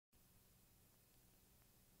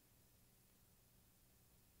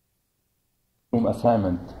Room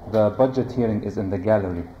assignment. The budget hearing is in the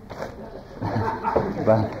gallery.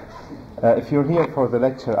 But if you're here for the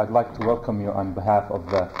lecture, I'd like to welcome you on behalf of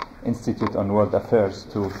the Institute on World Affairs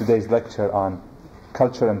to today's lecture on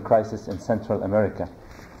culture and crisis in Central America.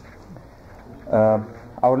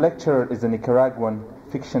 Our lecturer is a Nicaraguan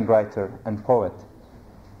fiction writer and poet.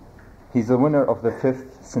 He's the winner of the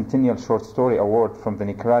 5th Centennial Short Story Award from the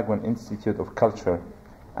Nicaraguan Institute of Culture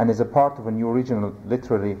and is a part of a new regional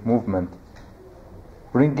literary movement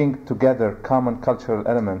bringing together common cultural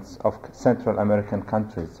elements of Central American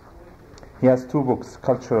countries. He has 2 books,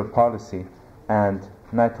 Cultural Policy and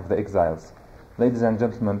Night of the Exiles. Ladies and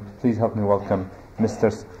gentlemen, please help me welcome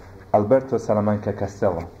Mr. Alberto Salamanca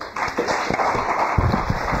Castello.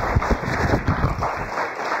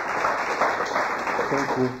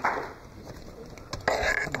 Thank you.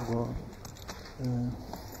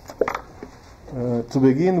 To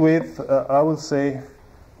begin with, I will say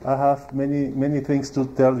I have many things to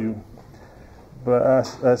tell you. But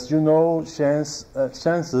as you know,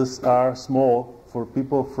 chances are small for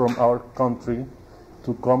people from our country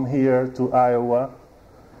to come here to Iowa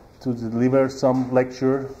to deliver some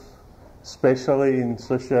lecture, especially in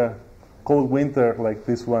such a cold winter like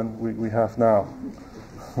this one we have now.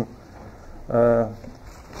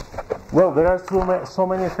 Well, there are so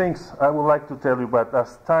many things I would like to tell you, but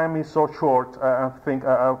as time is so short, I think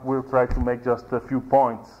I will try to make just a few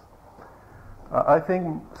points. I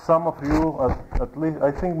think some of you, at least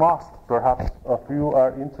I think most perhaps of you,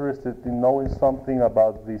 are interested in knowing something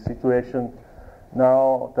about the situation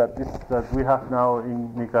now that we have now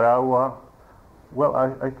in Nicaragua. Well,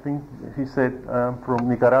 I think he said from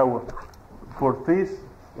Nicaragua. For this,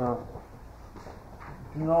 you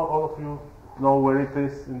know, all of you know where it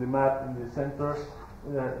is in the map, in the center.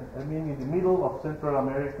 I mean, in the middle of Central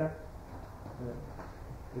America.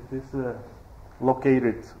 It is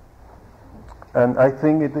located. And I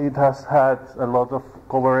think it has had a lot of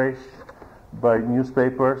coverage by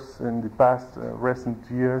newspapers in the past recent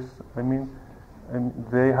years. I mean, and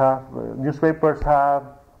they have newspapers have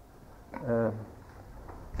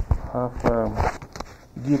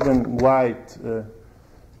given wide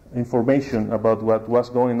information about what was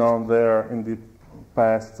going on there in the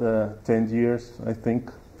past 10 years, I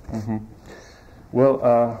think. Well,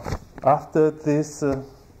 after this,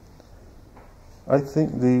 I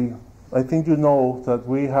think you know that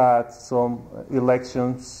we had some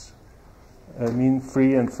elections, I mean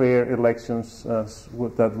free and fair elections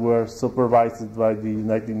that were supervised by the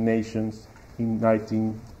United Nations in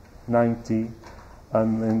 1990.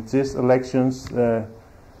 And in these elections,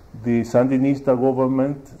 the Sandinista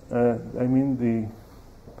government, I mean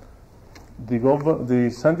the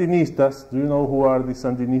Sandinistas, do you know who are the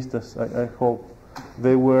Sandinistas? I hope.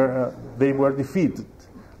 They were defeated.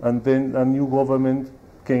 And then a new government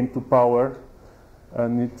came to power,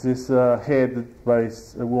 and it is headed by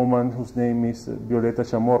a woman whose name is Violeta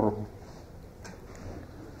Chamorro.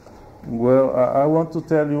 Well, I want to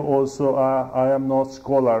tell you also, I am not a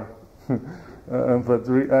scholar, but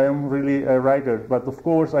I am really a writer. But of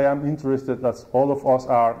course, I am interested, as all of us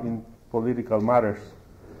are, in political matters.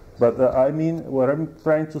 But I mean, what I'm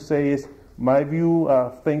trying to say is, my view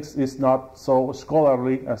of things is not so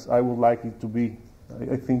scholarly as I would like it to be.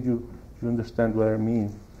 I think you understand what I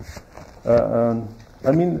mean.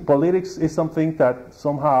 I mean, politics is something that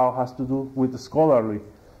somehow has to do with the scholarly,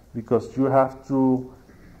 because you have to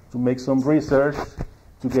make some research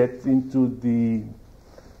to get into the,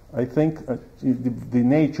 I think, the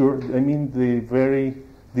nature. I mean,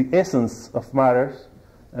 the essence of matters,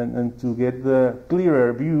 and to get the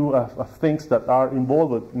clearer view of things that are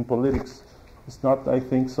involved in politics. It's not, I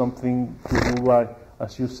think, something to do by,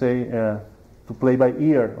 as you say, to play by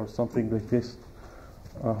ear or something like this.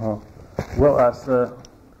 Well,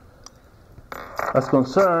 as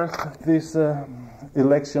concerns these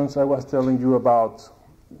elections I was telling you about,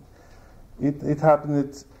 it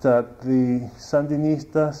happened that the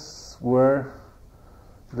Sandinistas were,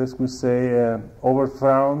 let's say,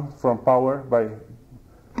 overthrown from power by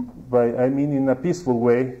I mean in a peaceful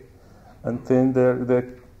way, and then there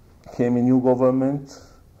came a new government.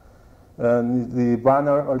 And the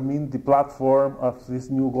banner, I mean the platform of this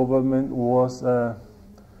new government was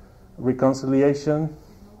reconciliation,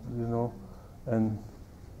 you know, and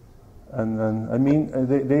I mean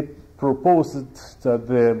they proposed that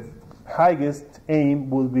the highest aim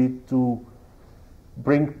would be to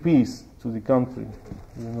bring peace to the country,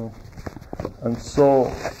 you know, and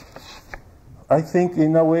so I think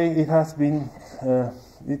in a way it has been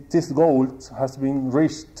this goal has been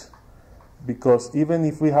reached. Because even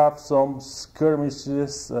if we have some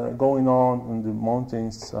skirmishes going on in the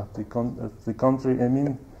mountains of the country, I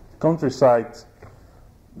mean, countryside.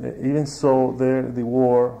 Even so, there the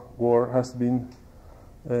war has been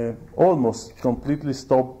almost completely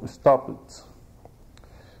stopped.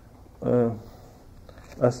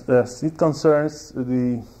 As it concerns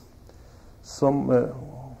some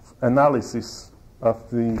analysis of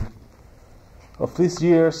this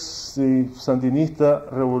year's the Sandinista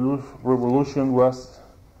revolution was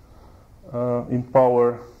in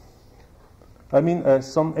power. I mean,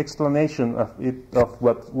 some explanation of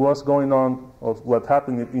what was going on, of what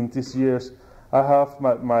happened in these years. I have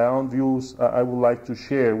my own views I would like to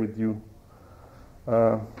share with you.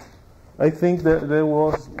 I think that there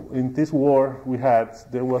was, in this war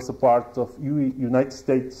there was a part of United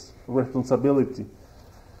States responsibility,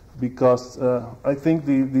 because I think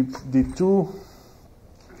the two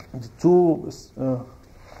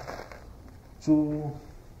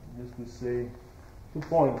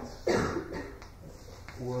points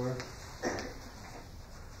were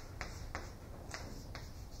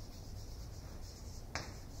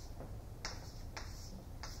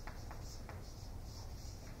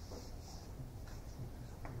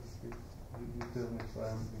you tell me if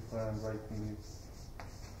I am writing it.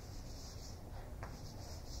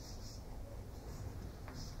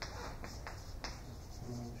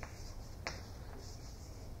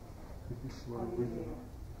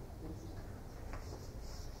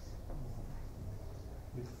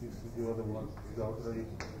 The other one,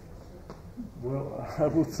 well, I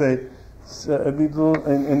would say a little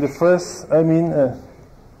in the first. I mean,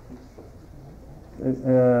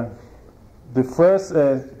 the first,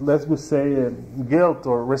 let's say, guilt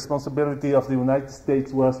or responsibility of the United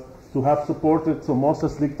States was to have supported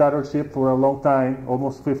Somoza's dictatorship for a long time,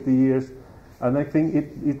 almost 50 years, and I think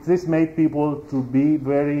this made people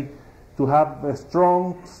to have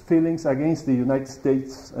strong feelings against the United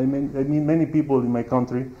States. I mean, many people in my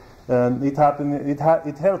country, and it happened. It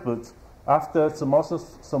helped after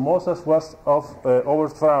Somoza was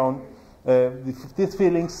overthrown. These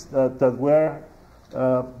feelings that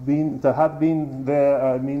had been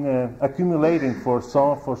there, accumulating for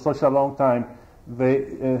such a long time,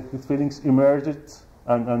 these feelings emerged,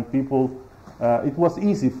 and people. It was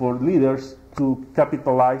easy for leaders to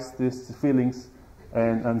capitalize these feelings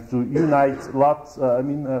and to unite lots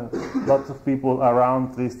of people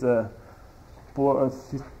around this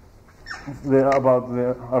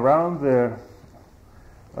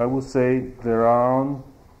I would say their own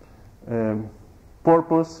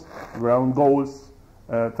purpose, their own goals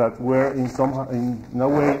that were in a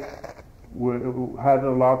way had a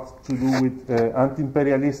lot to do with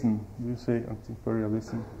anti-imperialism. You say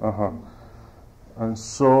anti-imperialism? And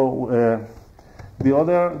so the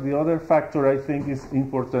other factor I think is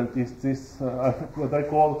important is this what I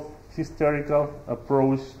call hysterical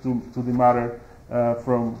approach to the matter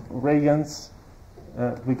from Reagan's,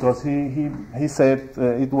 because he said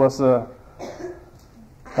it was a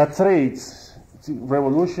threat. The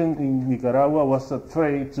revolution in Nicaragua was a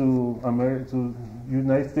threat to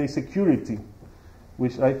United States security,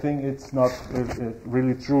 which I think it's not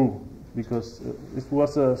really true, because it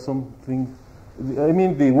was something. I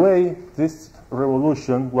mean, the way this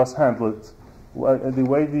revolution was handled, the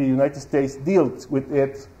way the United States dealt with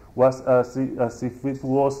it was as if it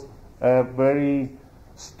was a very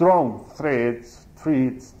strong threat to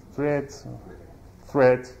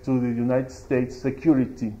the United States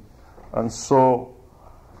security, and so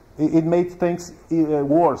it made things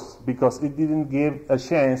worse, because it didn't give a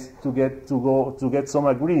chance to get some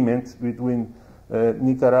agreement between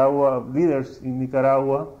Nicaragua leaders in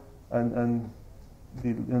Nicaragua and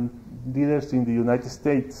leaders in the United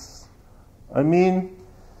States. I mean,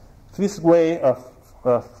 this way of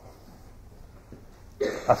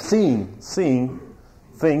seeing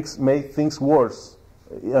things made things worse,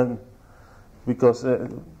 and because the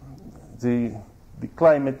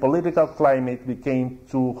political climate became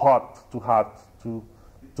too hot, too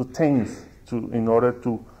tense, in order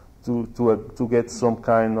to get some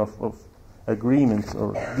kind of agreement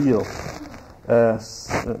or deal. I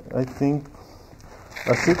think.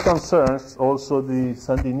 As it concerns also the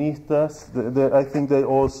Sandinistas, I think they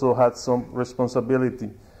also had some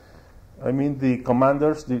responsibility. I mean, the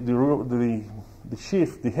commanders, the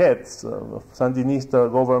heads of Sandinista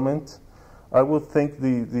government, I would think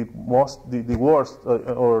the worst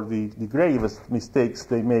or the gravest mistakes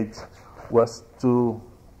they made was to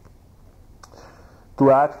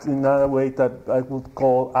act in a way that I would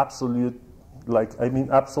call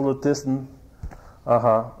absolutism.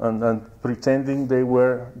 And pretending they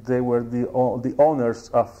were the owners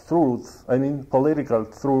of truth. I mean, political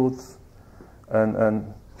truth,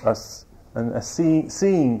 and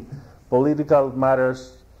seeing political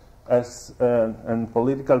matters as and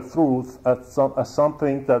political truth as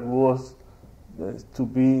something that was to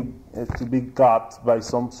be got by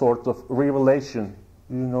some sort of revelation,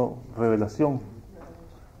 revelation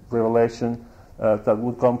that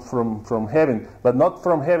would come from heaven, but not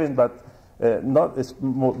from heaven, but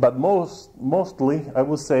mostly, I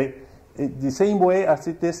would say, the same way as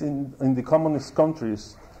it is in the communist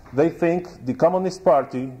countries. They think the Communist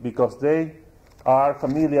Party, because they are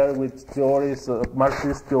familiar with theories,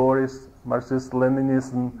 Marxist theories,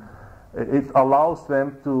 Marxist-Leninism, it allows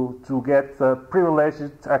them to get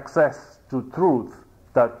privileged access to truth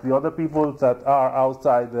that the other people that are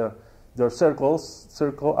outside their circle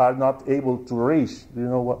are not able to reach. Do you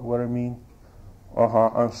know what I mean?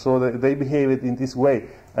 And so they behave it in this way.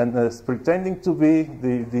 And pretending to be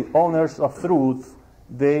the owners of truth,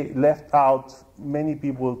 they left out many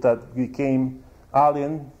people that became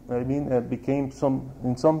alien. Became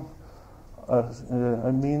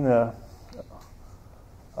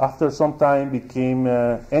after some time became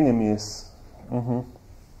enemies.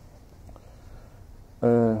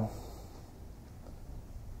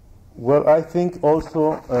 Well, I think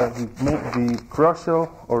also the crucial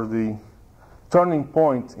or the turning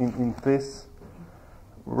point in this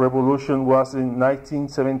revolution was in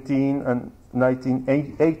 1917 and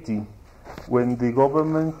 1980, when the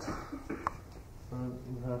government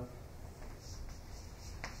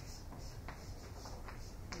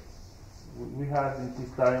we had in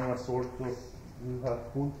this time a sort of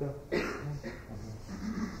junta.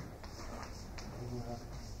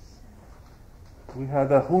 We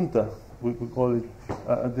had a junta, we could call it.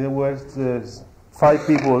 There were 5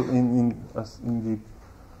 people in the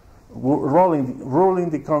ruling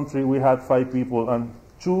the country. We had 5 people, and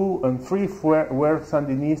 2 and 3 were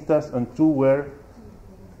Sandinistas, and 2 were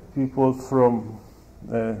people from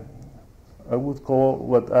I would call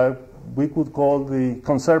we could call the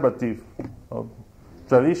conservative,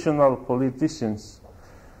 traditional politicians,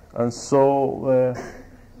 and so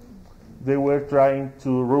they were trying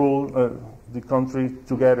to rule the country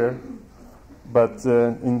together. But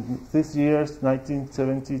in these years,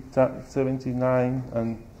 1979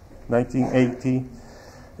 and 1980,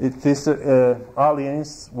 this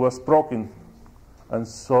alliance was broken, and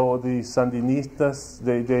so the Sandinistas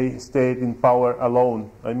they stayed in power alone.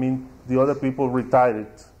 The other people retired,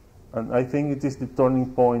 and I think it is the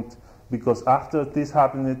turning point, because after this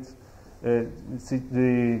happened,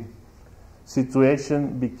 the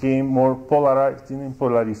situation became more polarized,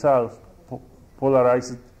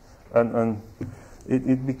 and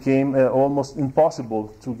it became almost impossible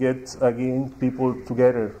to get again people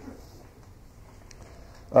together.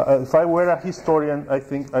 If I were a historian, I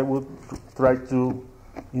think I would try to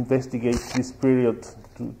investigate this period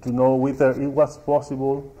to know whether it was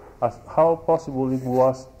possible, how possible it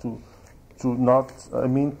was to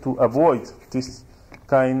avoid this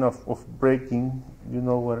kind of breaking,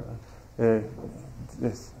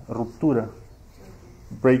 this ruptura,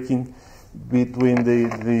 breaking between the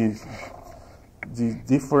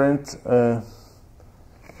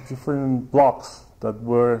different blocks that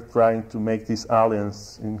were trying to make this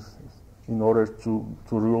alliance in order to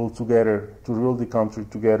rule together, to rule the country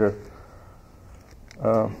together.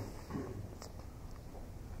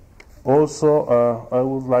 Also, I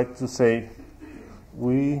would like to say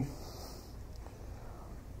we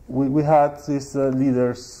had these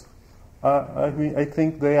leaders. I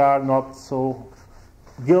think they are not so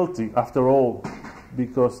guilty after all,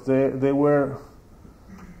 because they were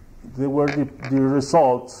the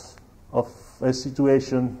results of a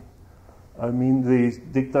situation. The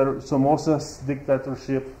Somoza's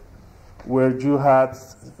dictatorship, where you had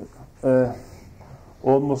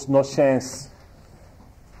almost no chance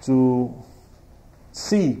to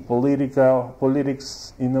see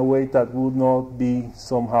politics in a way that would not be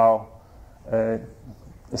somehow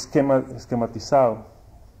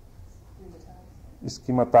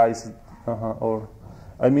schematized, or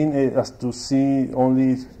as to see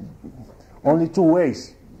only 2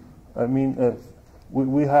 ways.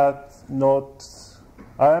 We had not.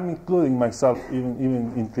 I am including myself even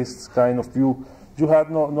in this kind of view. You had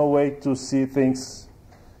no way to see things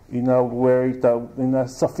in a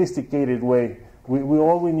sophisticated way.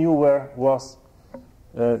 All we knew was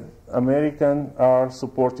Americans are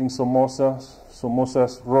supporting Somoza.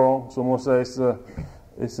 Somoza's wrong. Somoza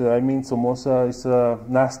Somoza is a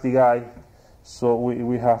nasty guy, so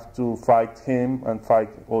we have to fight him and fight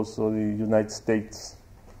also the United States.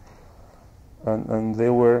 And they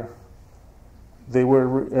were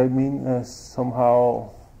somehow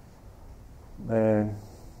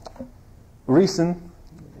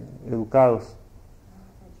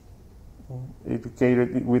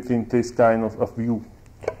educated within this kind of view.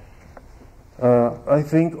 I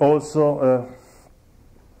think also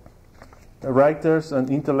writers and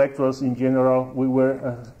intellectuals in general, we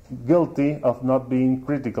were guilty of not being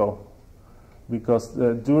critical, because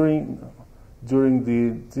during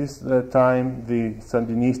this time the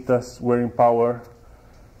Sandinistas were in power.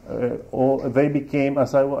 They became,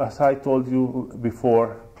 as I told you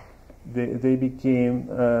before, they became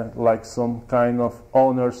like some kind of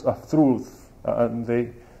owners of truth, and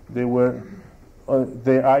they were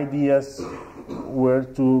their ideas were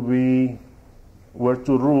to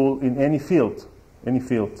rule in any field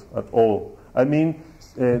at all. I mean,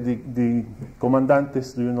 the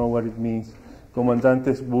comandantes. Do you know what it means?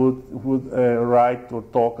 Comandantes would write or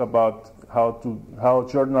talk about how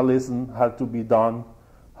journalism had to be done,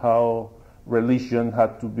 how religion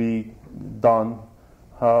had to be done,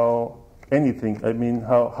 how anything. I mean,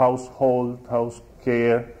 how house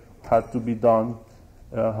care had to be done,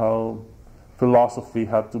 how philosophy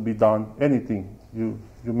had to be done. Anything you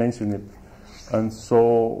mention it, and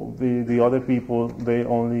so the other people, they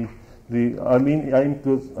only I mean, I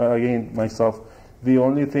include again myself. The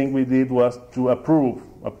only thing we did was to approve.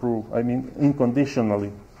 I mean,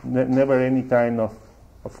 unconditionally, never any kind of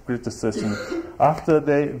criticism. After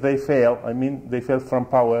they fail, I mean, they fell from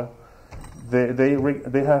power. They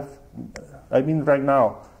have, I mean, right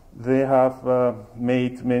now they have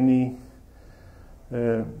made many.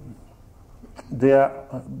 They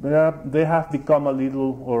have become a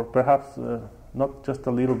little, or perhaps not just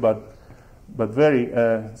a little, but very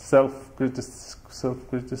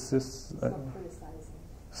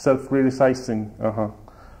self-criticizing,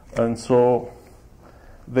 and so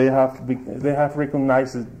they have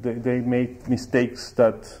recognized that they made mistakes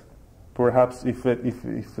that perhaps if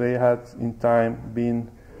they had in time been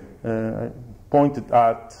pointed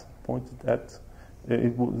at,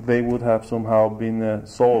 they would have somehow been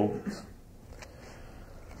solved.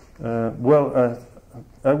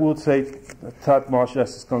 I would say that much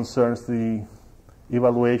as concerns the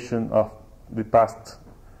evaluation of the past.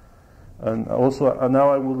 And also,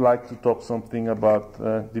 now I would like to talk something about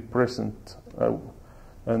the present,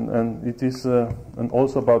 and it is, and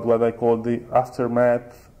also about what I call the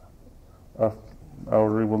aftermath of our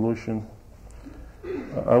revolution.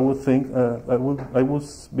 I would think, I would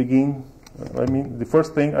begin. I mean, the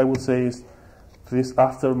first thing I would say is this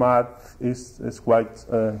aftermath is quite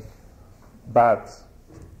bad.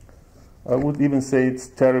 I would even say it's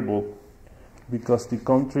terrible, because the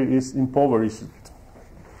country is impoverished.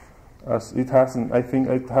 As it hasn't, I think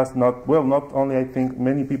it has not, well, not only I think,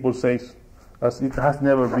 many people say, as it has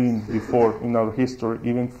never been before in our history,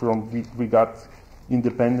 even from we got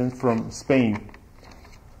independence from Spain.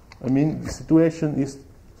 I mean, the situation is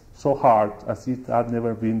so hard as it had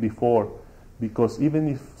never been before, because even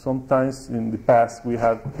if sometimes in the past we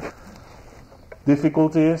had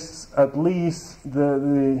difficulties, at least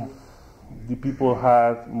the people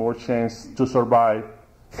had more chance to survive,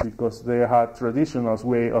 because they had traditional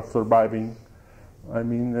way of surviving. I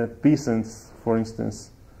mean, peasants, for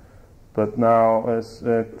instance. But now, as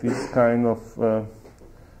this kind of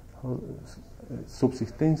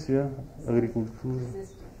subsistencia, agricultura,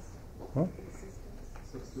 huh?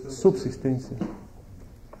 Subsistencia,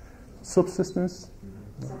 subsistence,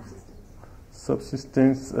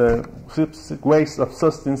 ways of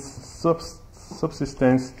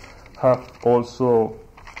subsistence have also,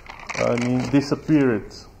 I mean,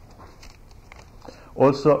 disappeared.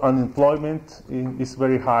 Also, unemployment is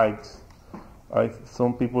very high.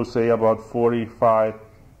 Some people say about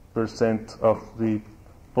 45% of the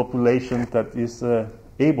population that is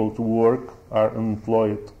able to work are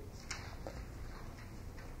unemployed.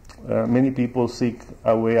 Many people seek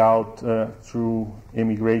a way out through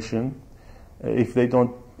immigration. If they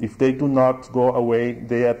do not go away,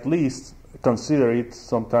 they at least consider it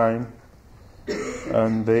sometime.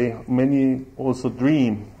 And many also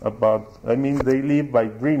dream about, I mean, they live by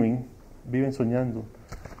dreaming, viven soñando.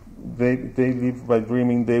 They live by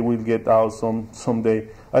dreaming they will get out someday.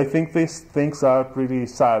 I think these things are pretty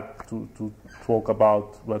sad to talk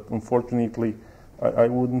about, but unfortunately, I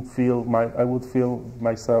would feel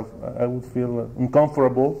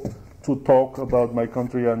uncomfortable to talk about my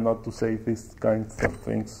country and not to say these kinds of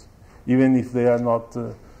things, even if they are not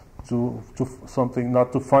something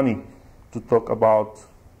not too funny to talk about.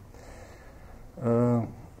 I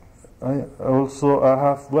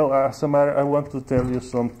want to tell you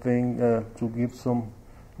something, to give some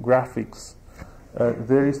graphics.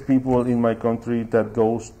 There is people in my country that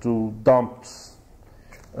goes to dumps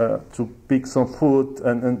to pick some food,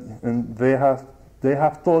 and they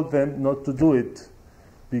have told them not to do it,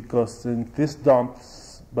 because in these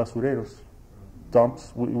dumps, basureros,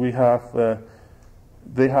 dumps, we have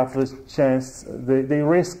they have a chance, they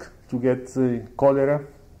risk to get the cholera,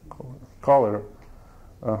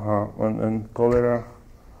 and cholera.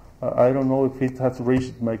 I don't know if it has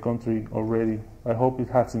reached my country already. I hope it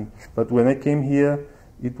hasn't. But when I came here,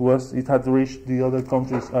 it had reached the other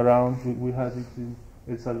countries around. We had it in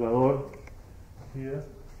El Salvador here,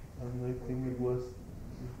 and I think it was.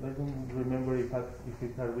 I don't remember if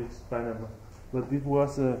it had reached Panama, but it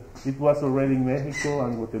was already in Mexico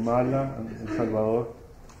and Guatemala and El Salvador.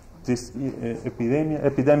 These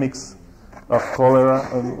epidemics of cholera,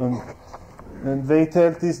 and they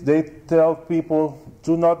tell people,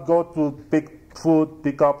 do not go to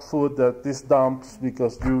pick up food at these dumps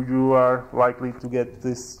because you are likely to get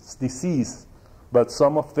this disease. But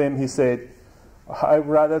some of them, he said, I'd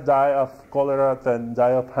rather die of cholera than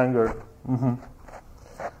die of hunger.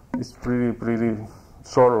 It's pretty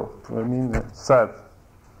sorrow. I mean, sad.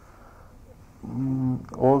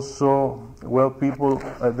 Also, well, people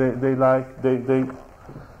they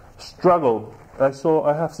struggle.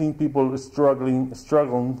 I have seen people struggling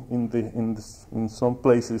in some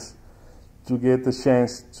places to get the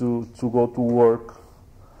chance to go to work.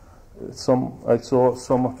 I saw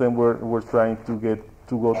some of them were trying to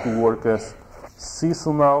go to work as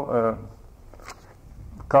seasonal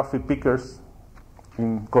coffee pickers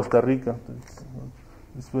in Costa Rica.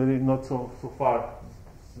 It's very not so far,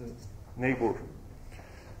 neighbor.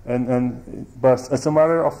 But as a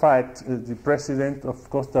matter of fact, the president of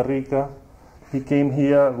Costa Rica, he came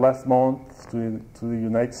here last month to the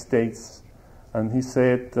United States, and he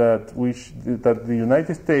said that that the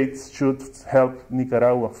United States should help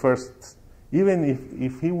Nicaragua first, even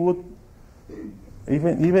if he would.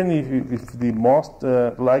 Even if the most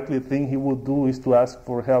likely thing he would do is to ask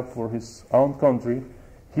for help for his own country,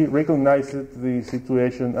 he recognized that the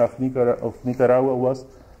situation of Nicaragua was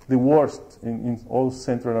the worst in all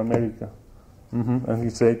Central America. And he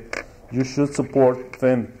said, you should support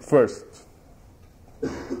them first.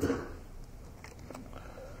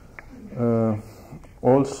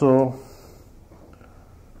 Also,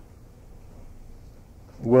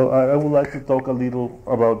 well, I would like to talk a little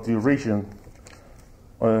about the region.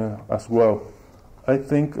 As well, I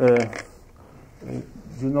think there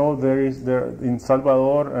in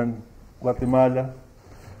Salvador and Guatemala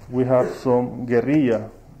we have some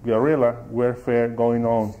guerrilla warfare going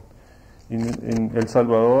on. In El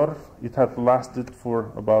Salvador, it had lasted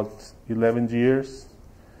for about 11 years,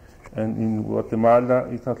 and in Guatemala,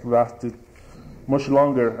 it had lasted much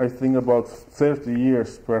longer. I think about 30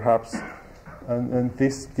 years, perhaps. And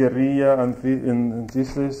this guerrilla and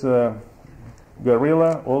this is.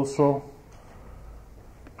 Guerrilla also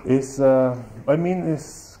is, it's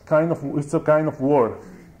a kind of war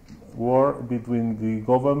between the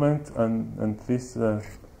government and these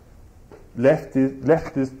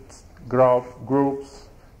leftist groups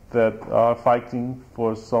that are fighting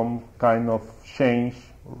for some kind of change,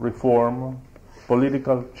 reform,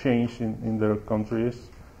 political change in their countries.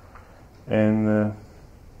 And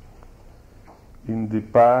in the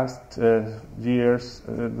past years,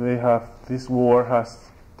 this war has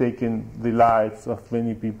taken the lives of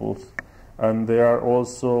many people, and there are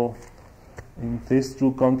also in these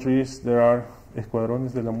two countries there are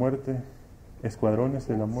escuadrones de la muerte,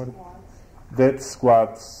 death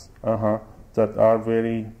squads that are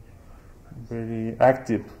very, very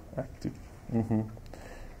active,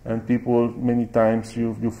 and people many times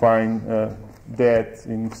you find dead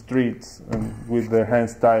in streets and with their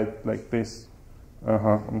hands tied like this.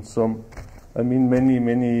 And some,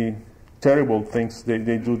 many terrible things they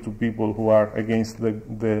do to people who are against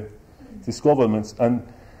these governments. And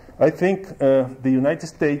I think the United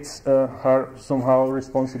States are somehow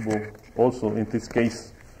responsible also in this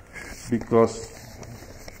case, because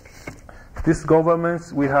these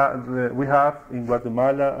governments we have in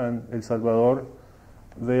Guatemala and El Salvador,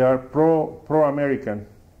 they are pro-American,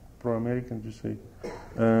 you say,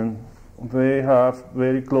 and they have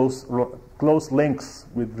very close links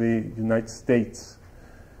with the United States.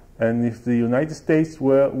 And if the United States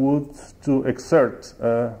would to exert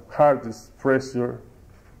hardest pressure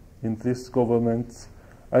in this government,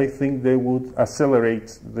 I think they would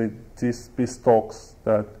accelerate these peace talks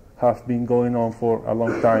that have been going on for a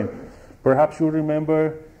long time. Perhaps you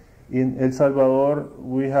remember in El Salvador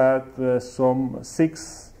we had some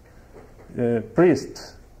 6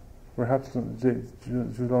 priests. Perhaps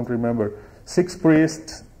you don't remember. 6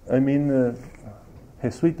 priests,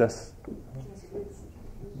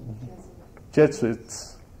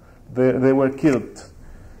 Jesuits. They were killed.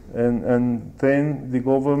 And then the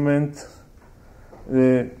government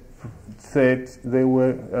said they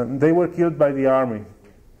were killed by the army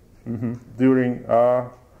during a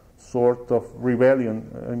sort of rebellion.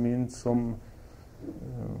 I mean, some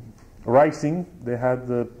rising. They had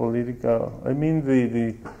the political. I mean,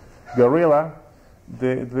 the guerrilla.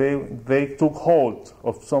 They took hold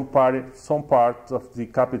of some part of the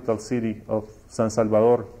capital city of San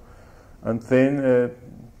Salvador, and then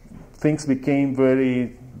things became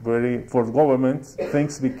very for the government.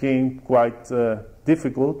 Things became quite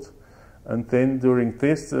difficult, and then during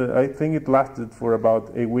this, I think it lasted for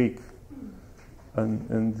about a week,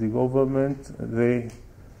 and the government they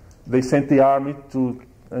sent the army to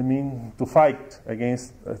fight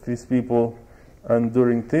against these people. And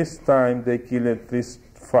during this time, they killed these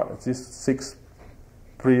 6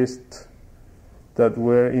 priests that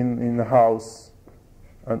were in the house,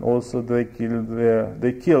 and also they killed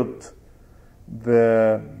the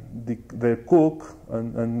cook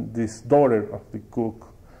and this daughter of the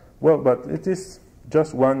cook. Well, but it is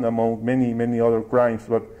just one among many other crimes.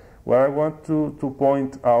 But what I want to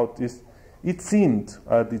point out is, it seemed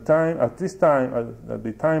at the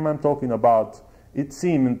time I'm talking about, it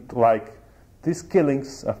seemed like these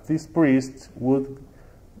killings of these priests would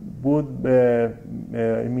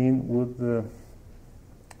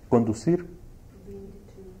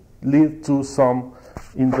lead to some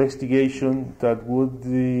investigation that would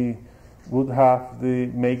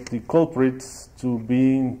make the culprits to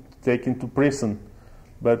be taken to prison.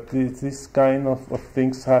 But this kind of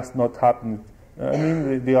things has not happened. I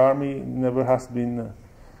mean, the army never has been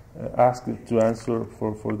asked to answer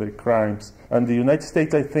for their crimes. And the United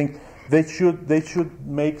States, I think, they should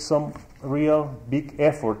make some real big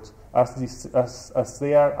effort as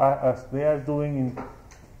they are doing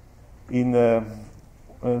in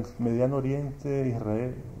Mediano Oriente,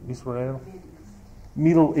 Israel,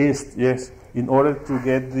 Middle East, yes, in order to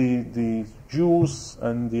get the Jews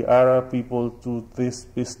and the Arab people to these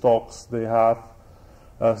peace talks they have.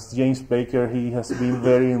 As James Baker, he has been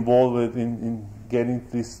very involved in getting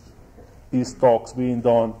these peace talks being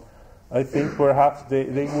done. I think perhaps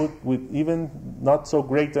they would, with even not so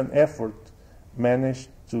great an effort, manage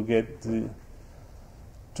to get the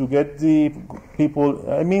people.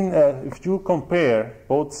 I mean, if you compare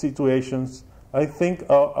both situations, I think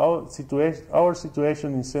our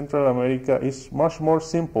situation in Central America is much more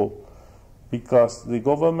simple, because the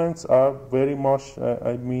governments are very much,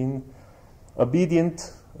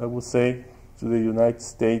 obedient, I would say, to the United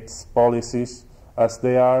States policies, as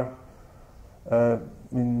they are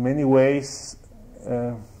in many ways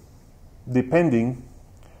depending.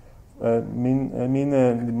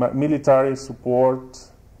 Military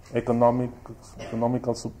support,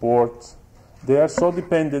 economical support. They are so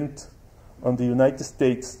dependent on the United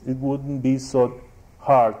States. It wouldn't be so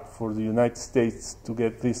hard for the United States to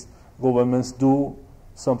get these governments do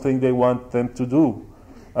something they want them to do.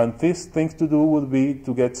 And this thing to do would be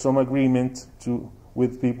to get some agreement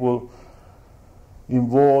with people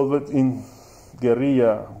involved in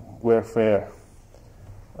guerrilla warfare.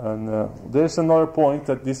 And there's another point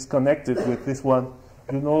that is connected with this one.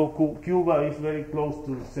 You know, Cuba is very close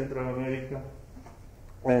to Central America.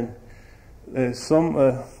 And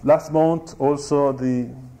last month, also the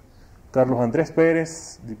Carlos Andrés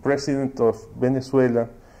Pérez, the president of Venezuela,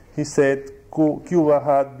 he said Cuba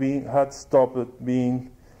had stopped being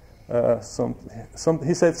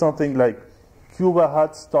he said something like Cuba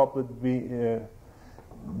had stopped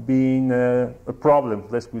being a problem,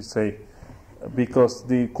 let's say, because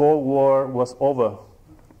the Cold War was over.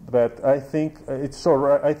 But I think it's all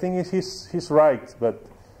right. I think he's right. But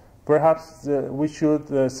perhaps we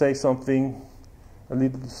should say something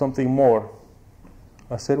more.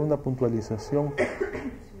 Hacer una puntualización.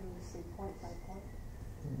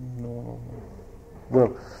 No.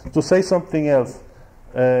 Well, to say something else.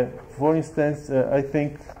 For instance, I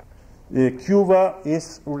think Cuba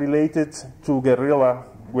is related to guerrilla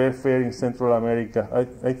warfare in Central America.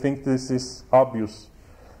 I think this is obvious.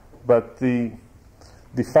 But the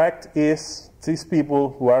fact is, these people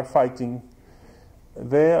who are fighting,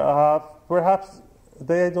 they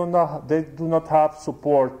do not have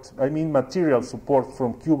support. I mean, material support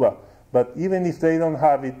from Cuba. But even if they don't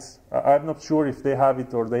have it, I'm not sure if they have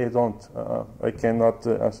it or they don't. I cannot.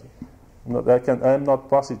 I'm not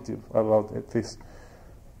positive about this.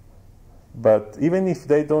 But even if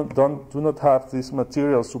they do not have this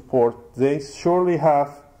material support, they surely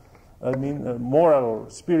have, moral or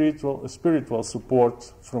spiritual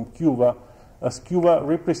support from Cuba, as Cuba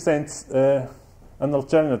represents an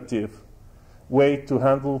alternative way to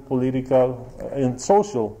handle political and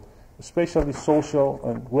social, especially social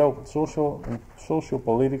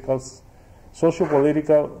political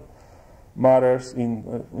matters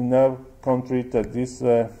in a country that is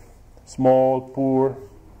small, poor,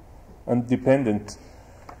 and dependent.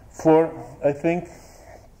 I think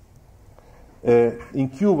in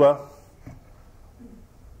Cuba,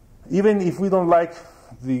 even if we don't like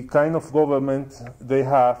the kind of government they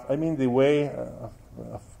have, I mean the way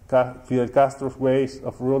of Fidel Castro's ways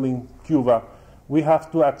of ruling Cuba, we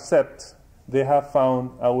have to accept they have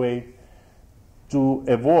found a way to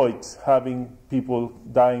avoid having people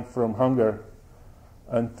dying from hunger.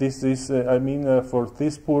 And this is, I mean, for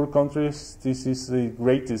these poor countries, this is the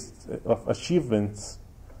greatest of achievements.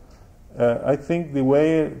 I think the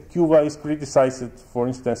way Cuba is criticized, for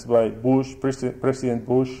instance, by Bush, President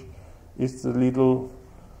Bush, is a little,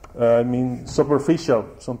 I mean, superficial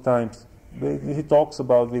sometimes. He talks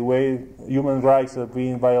about the way human rights are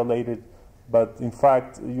being violated, but in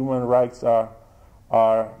fact, human rights are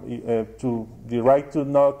to the right to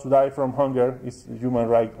not to die from hunger is a human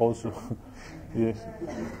right also. Yes,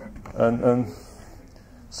 and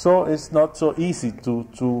so it's not so easy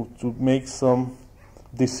to make some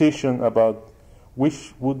decision about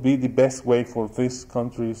which would be the best way for these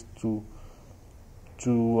countries to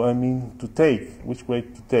take, which way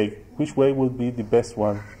to take, which way would be the best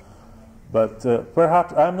one. But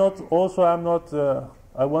perhaps I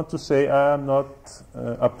want to say I am not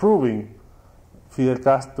approving Fidel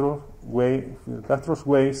Castro's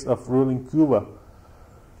ways of ruling Cuba.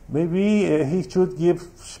 Maybe he should give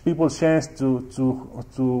people a chance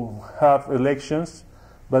to have elections,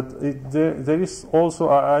 but there is also,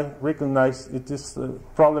 I recognize it is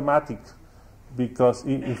problematic, because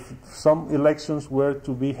if some elections were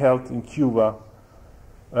to be held in Cuba,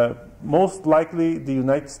 most likely the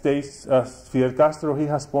United States, as Fidel Castro, he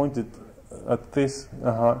has pointed at this,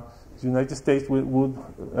 the United States would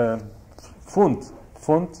fund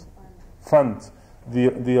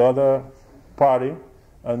the other party,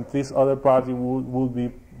 and this other party would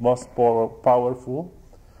be most powerful,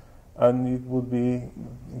 and it would be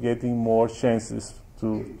getting more chances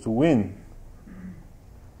to win.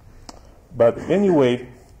 But anyway,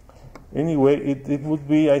 it would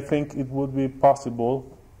be, I think it would be possible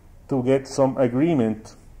to get some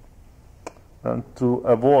agreement and to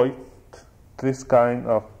avoid this kind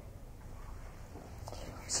of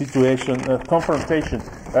situation, confrontation.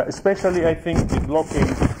 Especially, I think the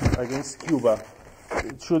blockade against Cuba,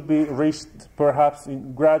 it should be reached perhaps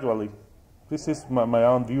gradually. This is my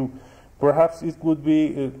own view. Perhaps it could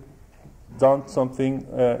be done something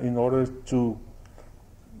in order to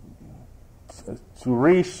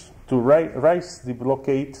raise the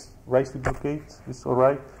blockade. Raise the blockade is all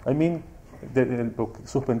right. I mean,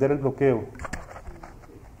 suspender el bloqueo.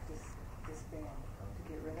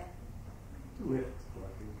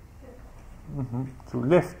 To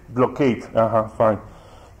lift blockade. Fine.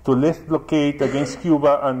 To lift blockade against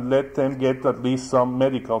Cuba and let them get at least some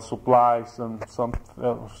medical supplies and some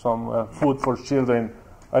food for children.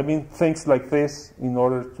 I mean, things like this, in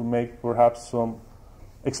order to make perhaps some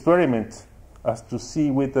experiment as to see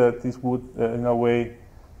whether this would, in a way,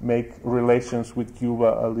 make relations with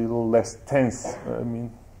Cuba a little less tense. I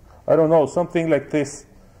mean, I don't know, something like this,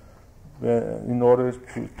 in order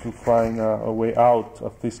to find a way out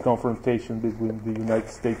of this confrontation between the United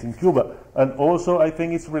States and Cuba. And also, I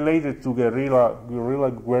think it's related to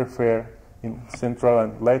guerrilla warfare in Central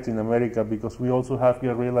and Latin America, because we also have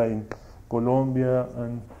guerrilla in Colombia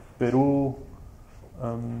and Peru.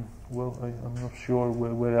 Well, I'm not sure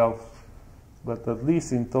where else, but at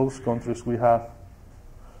least in those countries we have.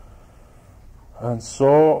 And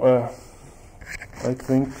so I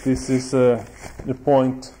think this is a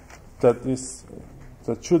point that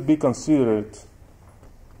should be considered.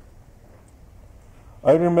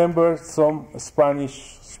 I remember some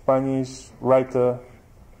Spanish writer.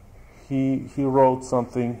 He wrote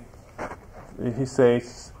something. He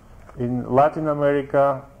says, in Latin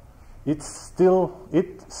America, it still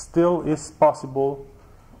is possible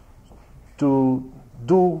to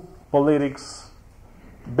do politics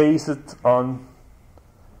based on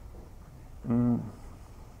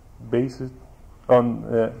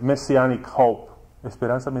messianic hope,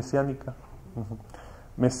 esperanza mesiánica,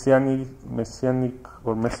 messianic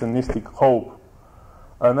or messianistic hope.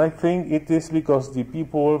 And I think it is because the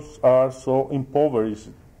peoples are so impoverished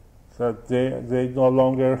that they no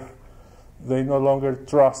longer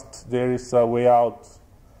trust there is a way out.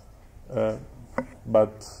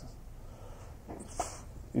 But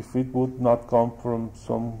if it would not come from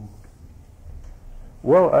some,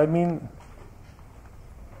 well, I mean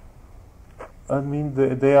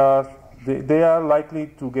they are likely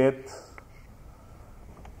to get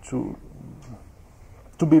to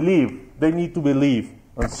believe. They need to believe,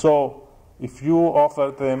 and so if you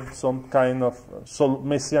offer them some kind of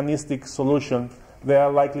messianistic solution, they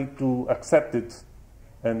are likely to accept it,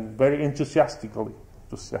 and very enthusiastically.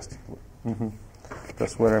 enthusiastically.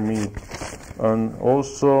 That's what I mean. And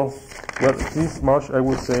also, well, this much I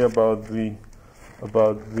would say about the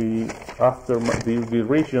the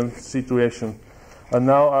region situation. And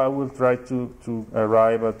now I will try to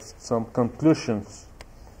arrive at some conclusions.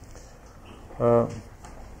 I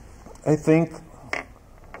think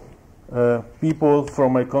people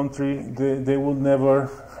from my country they will never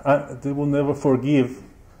forgive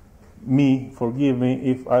me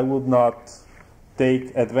if I would not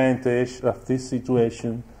take advantage of this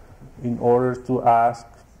situation in order to ask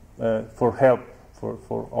for help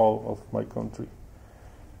for all of my country.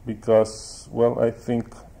 Because, well, I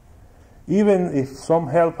think even if some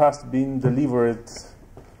help has been delivered,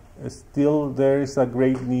 still there is a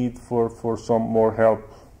great need for some more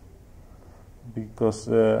help. Because,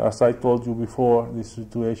 as I told you before, the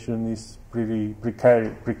situation is pretty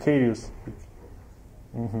precarious.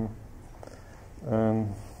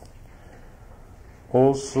 And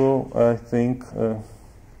also, I think the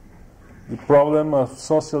problem of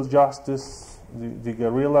social justice, the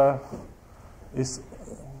guerrilla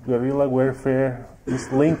warfare is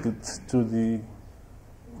linked to the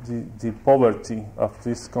poverty of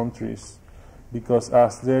these countries, because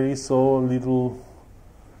as there is so little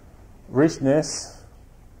richness,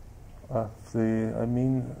 as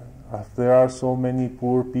there are so many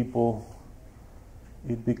poor people,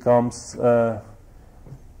 it becomes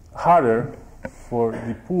harder for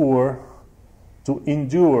the poor to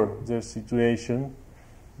endure their situation,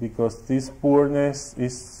 because this poorness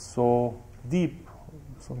is so deep.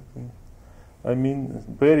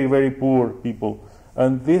 Very, very poor people.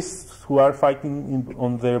 And these who are fighting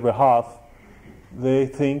on their behalf, they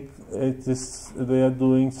think they are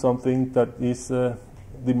doing something that is the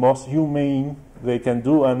most humane they can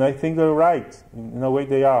do, and I think they're right. In a way,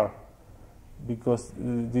 they are, because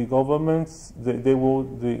the governments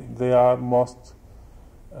they are most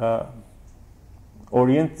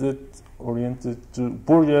oriented to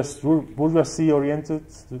bourgeoisie oriented.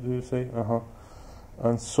 Did you say?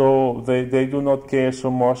 And so they do not care so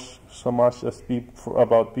much as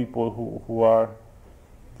about people who are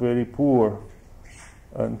very poor.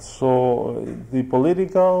 And so the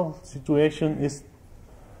political situation is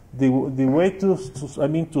the way to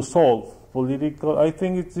solve political. I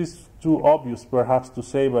think it is too obvious perhaps to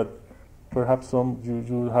say, but perhaps some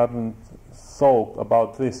you haven't thought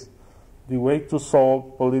about this. The way to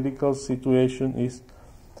solve political situation is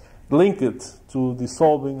linked to the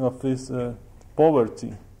solving of this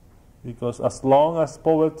poverty, because as long as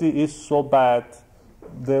poverty is so bad,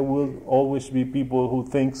 there will always be people who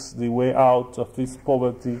thinks the way out of this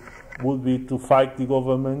poverty would be to fight the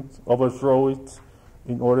government, overthrow it,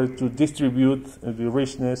 in order to distribute the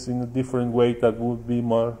richness in a different way that would be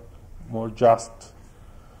more just.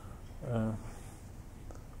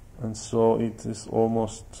 And so it is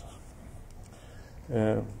almost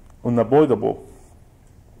unavoidable.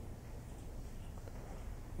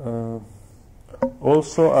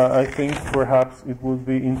 Also, I think perhaps it would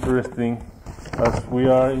be interesting, as we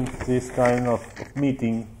are in this kind of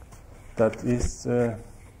meeting that is, I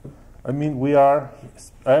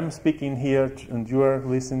am speaking here and you are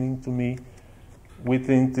listening to me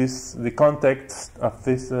within the context of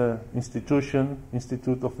this institution,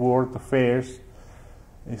 Institute of World Affairs.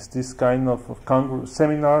 It's this kind of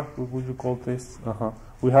seminar, what would you call this?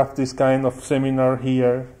 We have this kind of seminar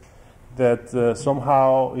here that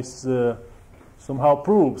somehow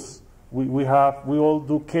proves we all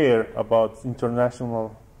do care about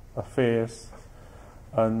international affairs,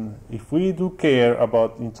 and if we do care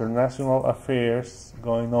about international affairs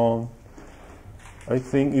going on, I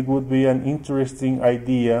think it would be an interesting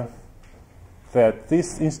idea that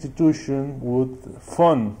this institution would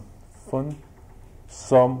fund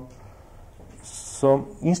some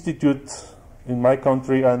institute in my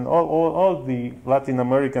country and all the Latin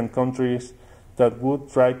American countries that would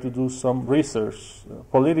try to do some research,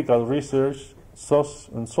 political research,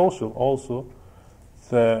 and social also.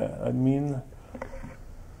 That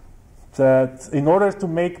in order to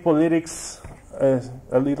make politics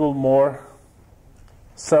a little more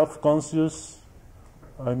self-conscious,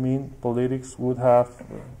 politics would have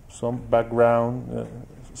some background,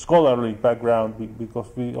 scholarly background, because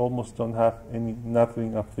we almost don't have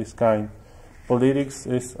nothing of this kind. Politics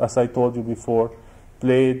is, as I told you before,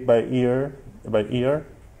 played by ear.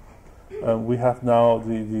 We have now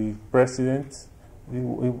the president.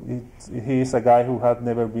 He is a guy who had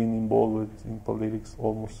never been involved in politics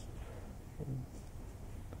almost.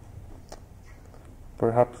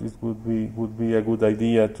 Perhaps it would be a good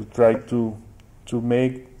idea to try to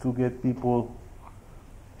get people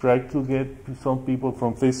try to get some people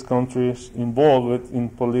from these countries involved in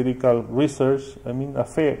political research, I mean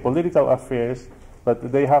political affairs,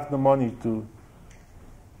 but they have the money to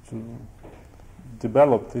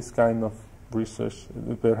develop this kind of research.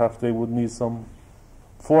 Perhaps they would need some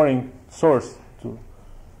foreign source to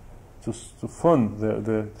fund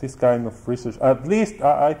this kind of research. At least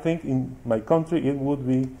I think in my country it would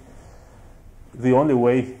be the only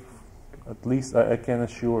way. At least I can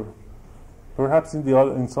assure. Perhaps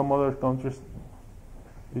in some other countries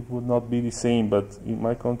it would not be the same, but in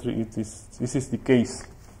my country this is the case.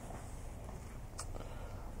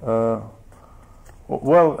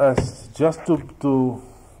 Well, just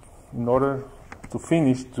in order to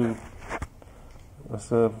finish,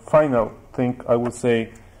 as a final thing, I would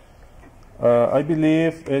say, I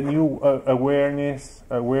believe a new awareness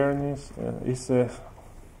is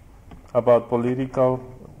about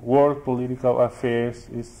world political affairs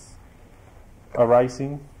is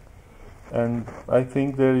arising, and I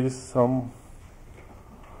think there is some,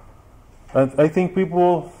 and I think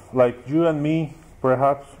people like you and me,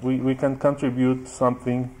 perhaps we can contribute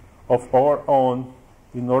something of our own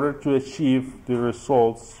in order to achieve the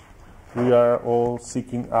results we are all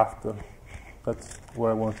seeking after. That's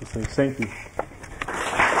what I want to say. Thank you.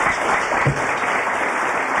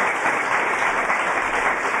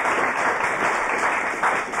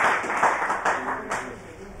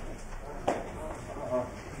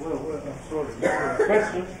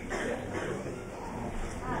 Questions?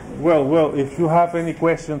 Well, if you have any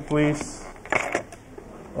question, please.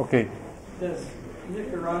 Okay. Does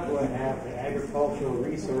Nicaragua have the agricultural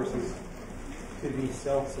resources to be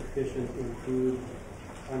self-sufficient in food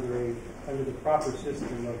under the proper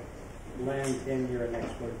system of land tenure and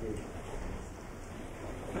exploitation?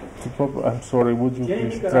 I'm sorry, would you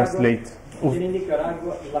please translate? ¿Tiene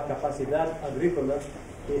Nicaragua la capacidad agrícola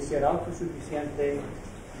de ser autosuficiente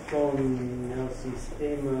con el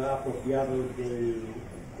sistema apropiado de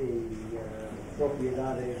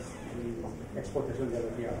propiedades y exportación de la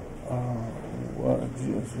tierra? Well,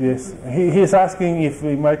 yes. He's asking if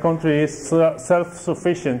my country is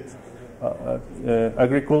self-sufficient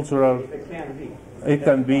agricultural. It can be. It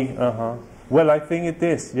can be. Well, I think it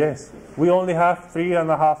is. Yes, we only have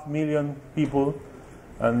 3.5 million people,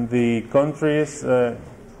 and the country's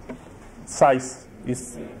size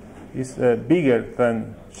is bigger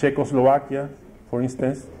than Czechoslovakia, for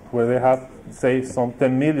instance, where they have, say, some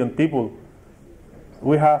 10 million people.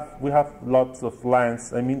 We have lots of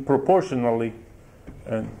lands. I mean, proportionally,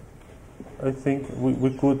 and I think we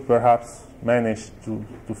could perhaps manage to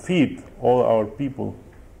feed all our people.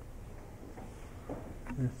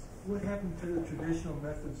 Yes. What happened to the traditional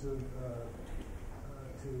methods of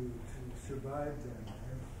to survive then?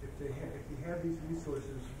 And if you have these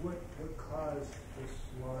resources, what caused this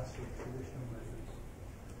loss of traditional methods?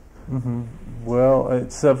 Mm-hmm. Well,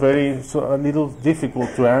 it's a little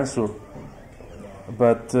difficult to answer.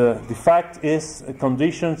 But the fact is,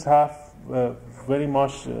 conditions have very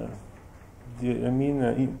much,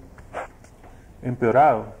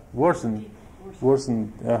 empeorado, worsened. More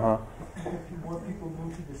people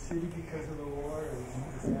moved to the city because of the war?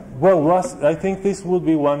 Well, I think this would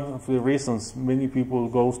be one of the reasons many people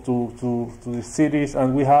go to the cities,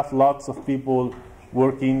 and we have lots of people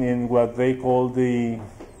working in what they call the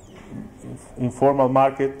informal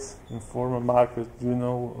market. Informal market, do you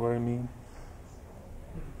know what I mean?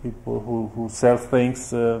 People who sell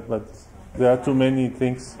things, but there are too many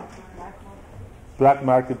things. Black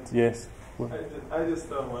market, yes. I just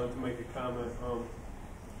wanted to make a comment.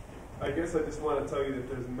 I guess I just want to tell you that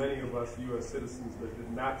there's many of us U.S. citizens that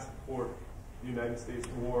did not support the United States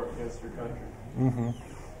war against your country. Mm-hmm.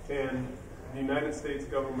 And the United States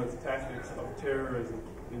government's tactics of terrorism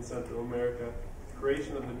in Central America,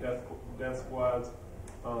 creation of the death squads,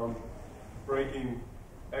 breaking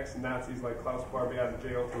ex-Nazis like Klaus Barbie out of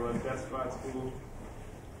jail to run death squad schools.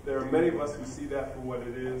 There are many of us who see that for what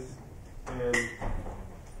it is and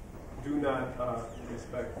do not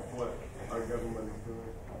respect what our government is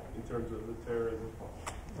doing in terms of the terrorism.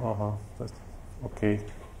 That's okay.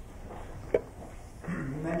 You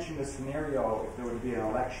mentioned a scenario if there would be an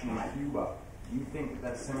election in Cuba. Do you think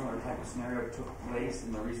that similar type of scenario took place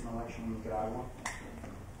in the recent election in Nicaragua?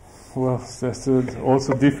 Well, that's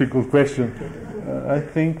also a difficult question. I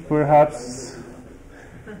think perhaps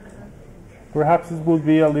it would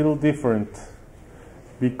be a little different,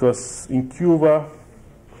 because in Cuba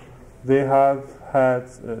they have had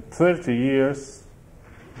 30 years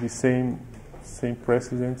the same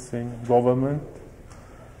president, same government.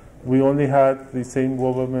 We only had the same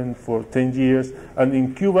government for 10 years, and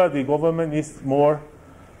in Cuba the government is more,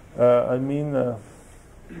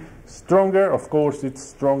 Stronger, of course, it's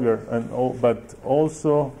stronger, but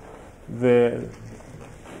also the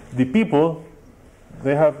people,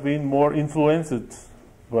 they have been more influenced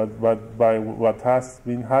by what has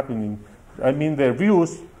been happening. I mean, their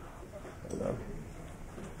views,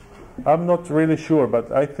 I'm not really sure,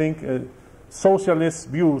 but I think socialist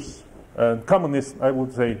views and communism, I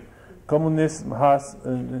would say, communism has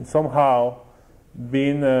somehow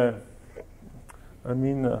been,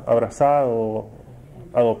 abrazado,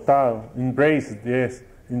 adoptado, embraced, yes,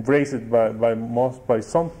 embraced by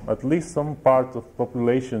some, at least some part of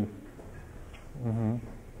population. Mm-hmm.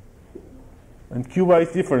 And Cuba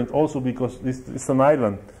is different also because it's an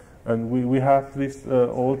island, and we have this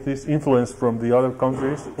all this influence from the other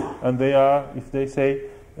countries, and they are, if they say,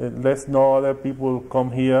 let's no other people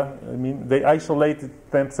come here, I mean, they isolated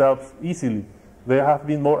themselves easily. They have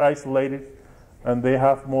been more isolated, and they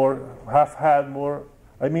have had more,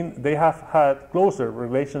 I mean, they have had closer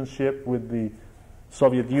relationship with the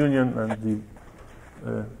Soviet Union and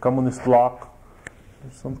the communist bloc,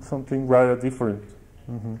 something rather different.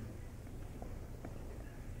 Mm-hmm.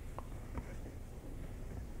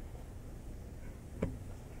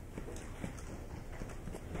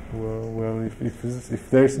 Well, if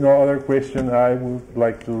there's no other question, I would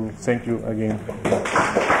like to thank you again.